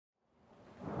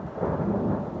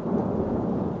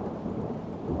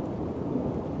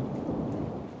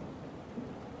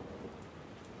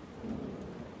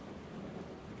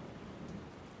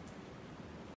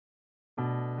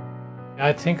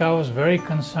I think I was very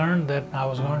concerned that I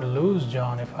was going to lose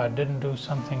John if I didn't do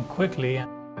something quickly. You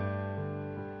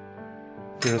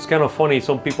know, it's kind of funny,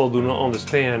 some people do not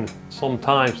understand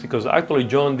sometimes, because actually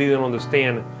John didn't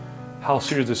understand how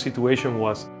serious the situation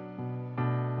was.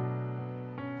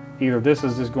 Either this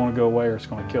is just going to go away or it's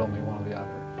going to kill me, one or the other.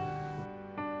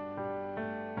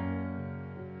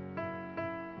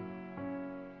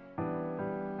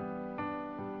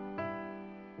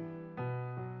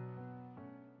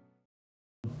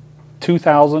 In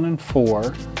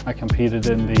 2004, I competed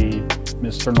in the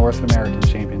Mr. North American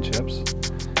Championships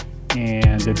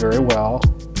and did very well.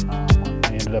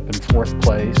 I ended up in 4th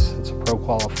place. It's a pro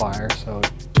qualifier, so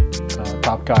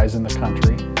top guys in the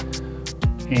country.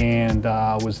 And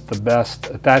was the best,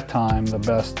 at that time, the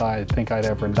best I think I'd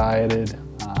ever dieted.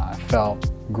 I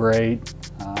felt great.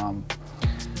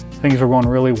 Things were going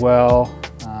really well.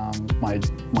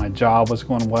 My job was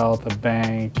going well at the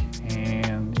bank,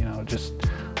 and you know, just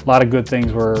a lot of good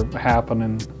things were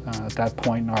happening at that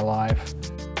point in our life.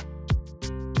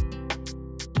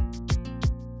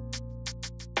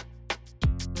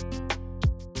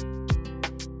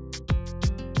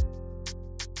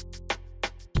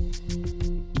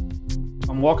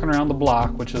 I'm walking around the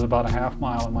block, which is about a half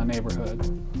mile in my neighborhood,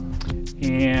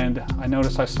 and I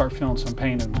notice I start feeling some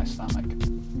pain in my stomach.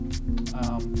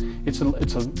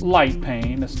 It's a light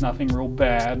pain. It's nothing real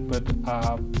bad, but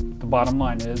the bottom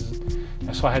line is,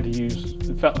 so I had to use,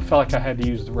 it felt like I had to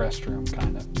use the restroom,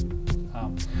 kind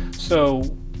of. So,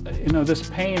 you know, this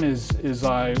pain as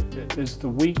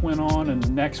the week went on, and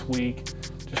the next week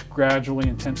just gradually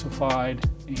intensified,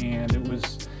 and it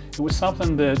was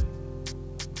something that,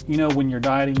 you know, when you're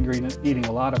dieting, you're eating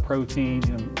a lot of protein.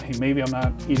 You know, hey, maybe I'm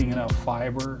not eating enough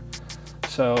fiber,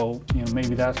 so you know,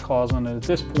 maybe that's causing it. At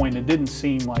this point, it didn't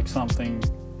seem like something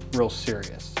real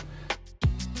serious.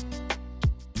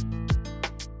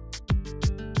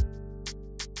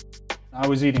 I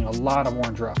was eating a lot of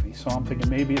orange roughy, so I'm thinking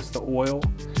maybe it's the oil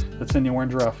that's in the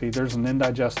orange roughy. There's an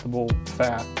indigestible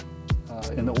fat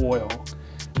in the oil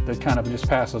that kind of just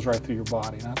passes right through your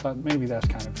body, and I thought maybe that's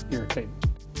kind of irritating.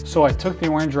 So I took the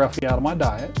orange roughy out of my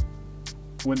diet,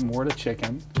 went more to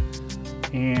chicken,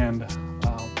 and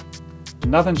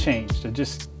nothing changed. It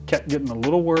just kept getting a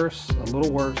little worse, a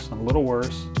little worse, and a little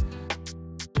worse.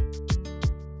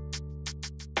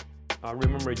 I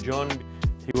remember John,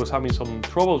 he was having some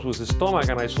troubles with his stomach,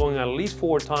 and I saw him at least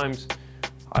 4 times,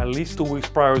 at least 2 weeks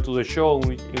prior to the show,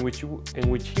 in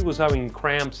which he was having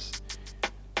cramps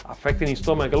affecting his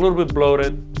stomach, a little bit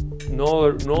bloated, no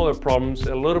other problems,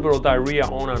 a little bit of diarrhea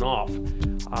on and off,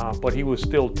 but he was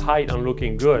still tight and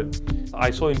looking good.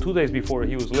 I saw him 2 days before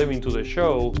he was leaving to the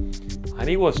show, and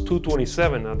he was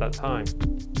 227 at that time.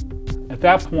 At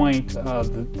that point,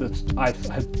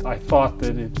 I thought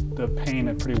that the pain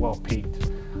had pretty well peaked.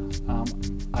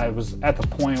 I was at the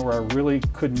point where I really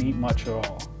couldn't eat much at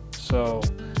all. So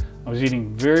I was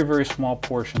eating very, very small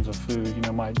portions of food. You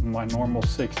know, my normal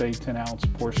 6, 8, 10 ounce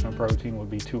portion of protein would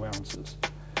be 2 ounces.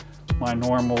 My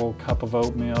normal cup of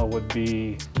oatmeal would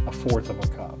be 1/4 of a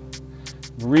cup.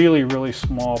 Really, really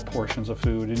small portions of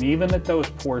food. And even at those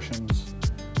portions,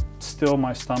 still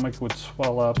my stomach would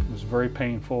swell up. It was very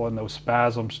painful, and those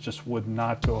spasms just would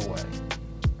not go away.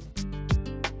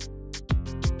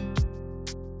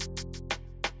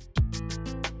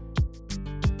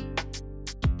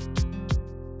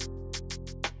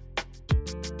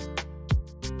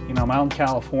 You know, I'm out in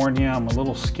California. I'm a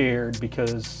little scared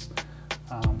because,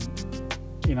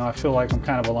 you know, I feel like I'm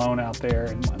kind of alone out there,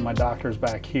 and my doctor's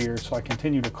back here, so I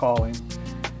continue to call him.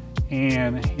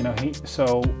 And, you know,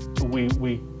 so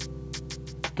we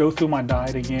go through my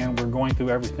diet again. We're going through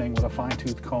everything with a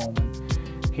fine-tooth comb.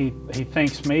 And he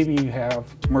thinks maybe you have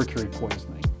mercury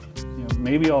poisoning. You know,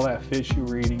 maybe all that fish you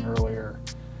were eating earlier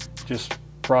just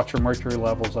brought your mercury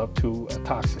levels up to a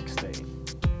toxic state.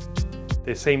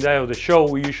 The same day of the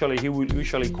show, he would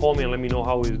usually call me and let me know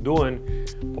how he's doing.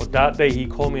 But that day he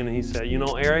called me and he said, you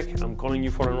know, Eric, I'm calling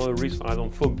you for another reason. I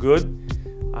don't feel good.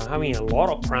 I'm having a lot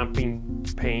of cramping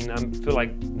pain. I feel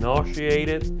like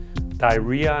nauseated,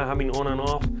 diarrhea, having on and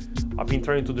off. I've been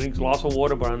trying to drink lots of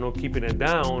water, but I'm not keeping it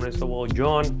down. I said, well,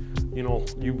 John, you know,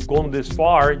 you've gone this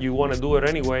far, you want to do it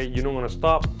anyway, you're not going to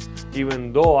stop.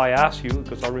 Even though I asked you,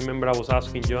 because I remember I was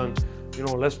asking John, you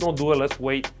know, let's not do it, let's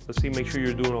wait, let's see, make sure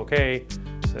you're doing okay.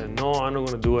 I said, no, I'm not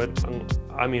going to do it.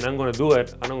 I'm going to do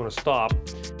it, I'm not going to stop.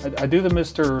 I do the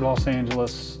Mr. Los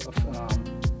Angeles,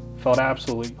 felt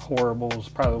absolutely horrible. It was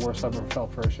probably the worst I've ever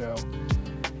felt for a show.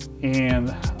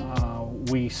 And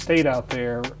we stayed out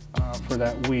there for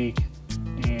that week,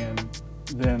 and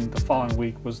then the following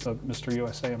week was the Mr.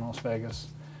 USA in Las Vegas.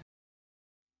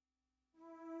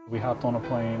 We hopped on a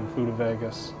plane, flew to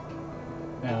Vegas,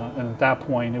 and at that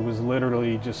point it was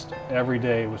literally just every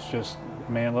day was just,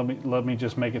 man, let me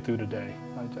just make it through the day.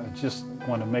 I just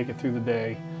want to make it through the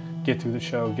day, get through the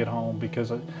show, get home,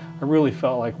 because I really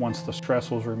felt like once the stress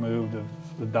was removed of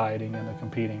the dieting and the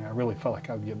competing, I really felt like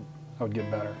I would get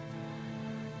better.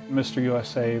 Mr.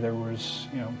 USA, there was,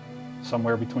 you know,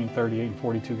 somewhere between 38 and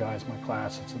 42 guys in my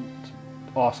class. It's an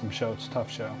awesome show, it's a tough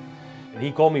show. And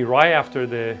he called me right after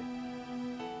the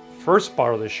first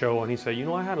part of the show and he said, you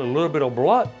know, I had a little bit of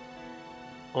blood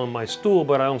on my stool,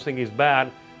 but I don't think it's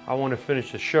bad. I want to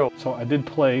finish the show. So I did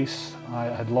place. I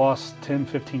had lost 10,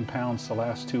 15 pounds the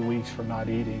last 2 weeks from not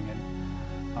eating,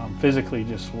 and physically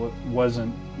just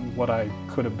wasn't what I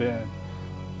could have been.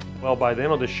 Well, by the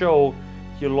end of the show,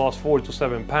 he lost 4 to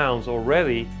 7 pounds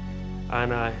already,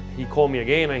 and he called me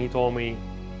again and he told me,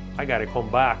 I got to come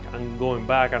back. I'm going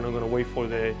back. I'm not going to wait for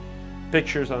the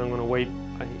pictures. I'm going to wait.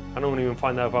 I don't even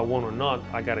find out if I won or not.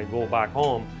 I got to go back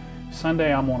home.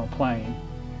 Sunday, I'm on a plane,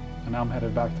 and I'm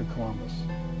headed back to Columbus.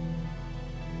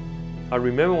 I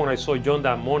remember when I saw John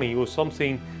that morning, it was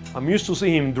something, I'm used to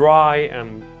seeing him dry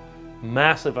and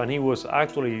massive, and he was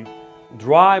actually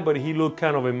dry, but he looked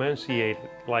kind of emaciated,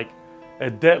 like a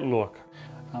dead look.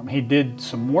 He did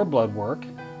some more blood work,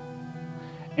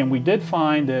 and we did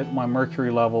find that my mercury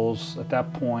levels at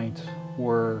that point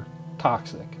were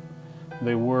toxic.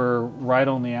 They were right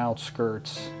on the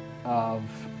outskirts of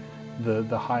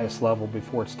the highest level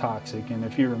before it's toxic. And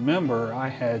if you remember, I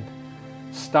had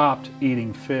stopped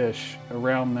eating fish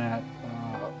around that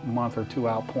month or two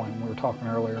out point. We were talking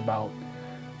earlier about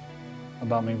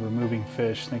me removing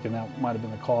fish, thinking that might have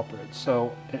been the culprit.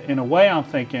 So in a way, I'm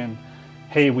thinking,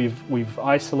 hey, we've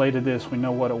isolated this, we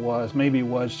know what it was. Maybe it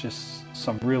was just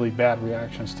some really bad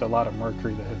reactions to a lot of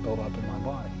mercury that had built up in my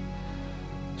body.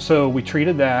 So we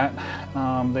treated that.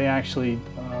 They actually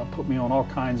put me on all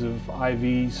kinds of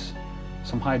IVs,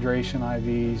 some hydration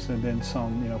IVs, and then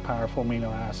some, you know, powerful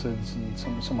amino acids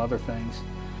and some other things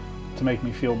to make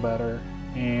me feel better.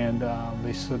 And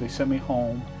they sent me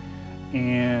home,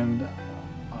 and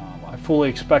I fully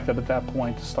expected at that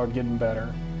point to start getting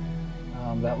better.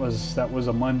 That was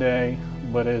a Monday,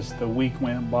 but as the week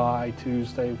went by,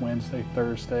 Tuesday, Wednesday,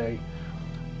 Thursday,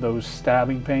 those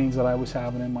stabbing pains that I was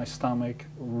having in my stomach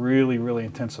really, really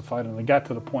intensified, and they got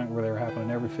to the point where they were happening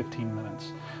every 15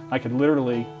 minutes. I could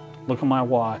literally look at my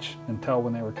watch and tell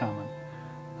when they were coming.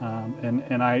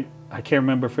 And I can't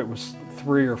remember if it was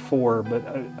 3 or 4, but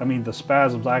I mean, the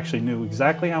spasms, I actually knew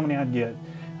exactly how many I'd get.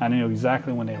 I knew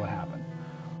exactly when they would happen.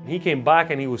 He came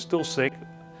back and he was still sick.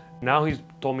 Now he's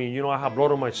told me, you know, I have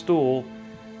blood on my stool.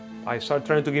 I started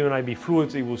trying to give him IV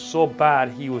fluids. It was so bad,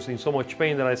 he was in so much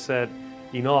pain that I said,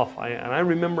 enough. And I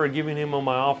remember giving him in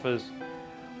my office,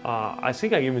 I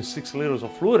think I gave him 6 liters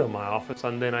of fluid in my office,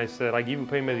 and then I said, I give you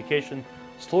pain medication,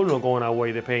 still not going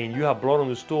away, the pain. You have blood on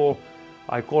the stool.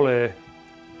 I call a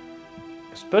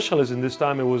specialist, and this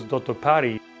time it was Dr.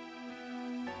 Patty.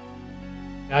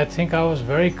 I think I was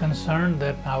very concerned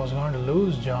that I was going to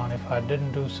lose John if I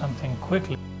didn't do something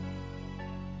quickly.